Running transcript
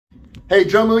Hey,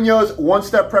 Joe Munoz,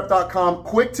 OneStepPrep.com.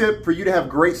 Quick tip for you to have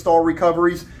great stall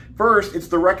recoveries. First, it's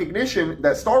the recognition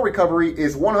that stall recovery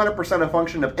is 100% a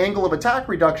function of angle of attack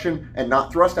reduction and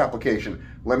not thrust application.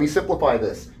 Let me simplify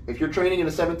this. If you're training in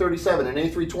a 737, an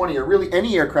A320, or really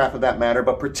any aircraft of that matter,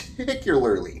 but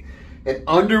particularly an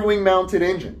underwing mounted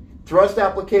engine, thrust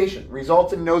application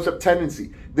results in nose-up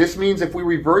tendency. This means if we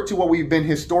revert to what we've been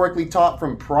historically taught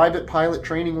from Private Pilot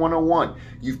Training 101,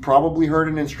 you've probably heard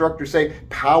an instructor say,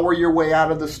 power your way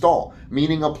out of the stall,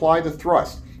 meaning apply the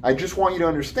thrust. I just want you to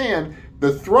understand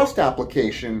the thrust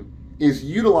application is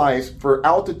utilized for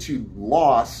altitude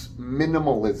loss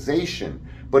minimalization,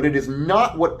 but it is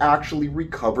not what actually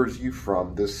recovers you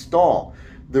from the stall.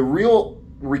 The real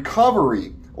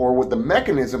recovery, or what the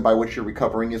mechanism by which you're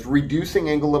recovering, is reducing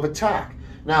angle of attack.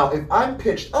 Now, if I'm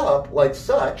pitched up like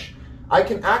such, I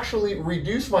can actually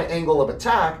reduce my angle of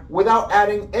attack without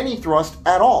adding any thrust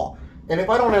at all. And if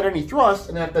I don't add any thrust,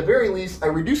 and at the very least I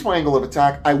reduce my angle of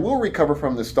attack, I will recover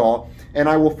from the stall, and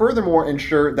I will furthermore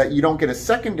ensure that you don't get a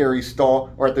secondary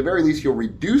stall, or at the very least you'll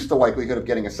reduce the likelihood of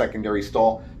getting a secondary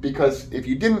stall, because if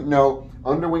you didn't know,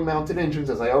 underwing mounted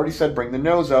engines, as I already said, bring the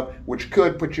nose up, which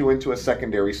could put you into a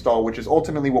secondary stall, which is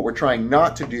ultimately what we're trying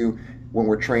not to do when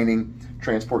we're training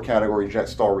transport category jet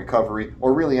stall recovery,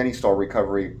 or really any stall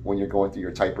recovery when you're going through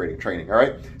your type rating training, all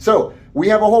right? So we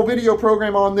have a whole video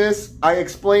program on this. I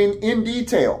explain in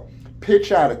detail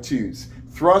pitch attitudes,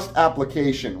 thrust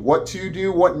application, what to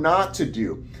do, what not to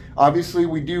do. Obviously,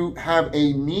 we do have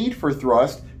a need for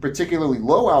thrust, particularly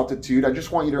low altitude. I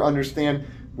just want you to understand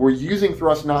we're using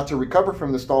thrust not to recover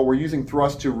from the stall. We're using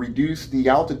thrust to reduce the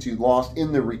altitude lost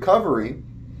in the recovery.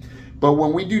 But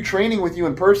when we do training with you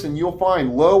in person, you'll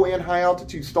find low and high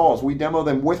altitude stalls. We demo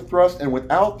them with thrust and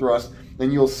without thrust,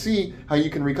 and you'll see how you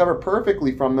can recover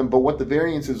perfectly from them, but what the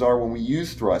variances are when we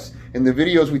use thrust. In the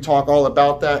videos, we talk all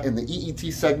about that. In the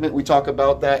EET segment, we talk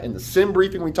about that. In the sim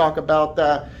briefing, we talk about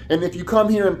that. And if you come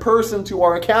here in person to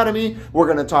our academy, we're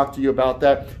gonna talk to you about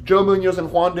that. Joe Munoz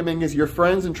and Juan Dominguez, your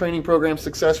friends and training program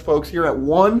success folks here at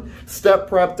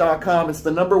OneStepPrep.com. It's the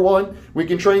 #1. We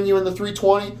can train you in the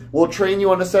 320. We'll train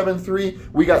you on the 7.3.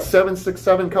 We got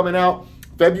 767 coming out.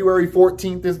 February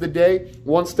 14th is the day.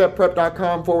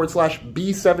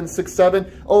 OneStepPrep.com/B767.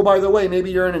 Oh, by the way,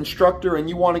 maybe you're an instructor and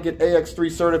you want to get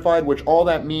AX3 certified, which all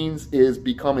that means is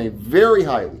become a very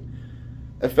highly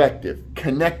effective,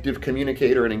 connective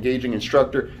communicator and engaging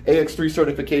instructor.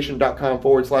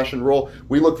 AX3certification.com/enroll.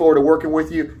 We look forward to working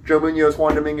with you. Joe Munoz,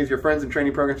 Juan Dominguez, your friends in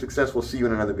training program success. We'll see you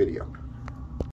in another video.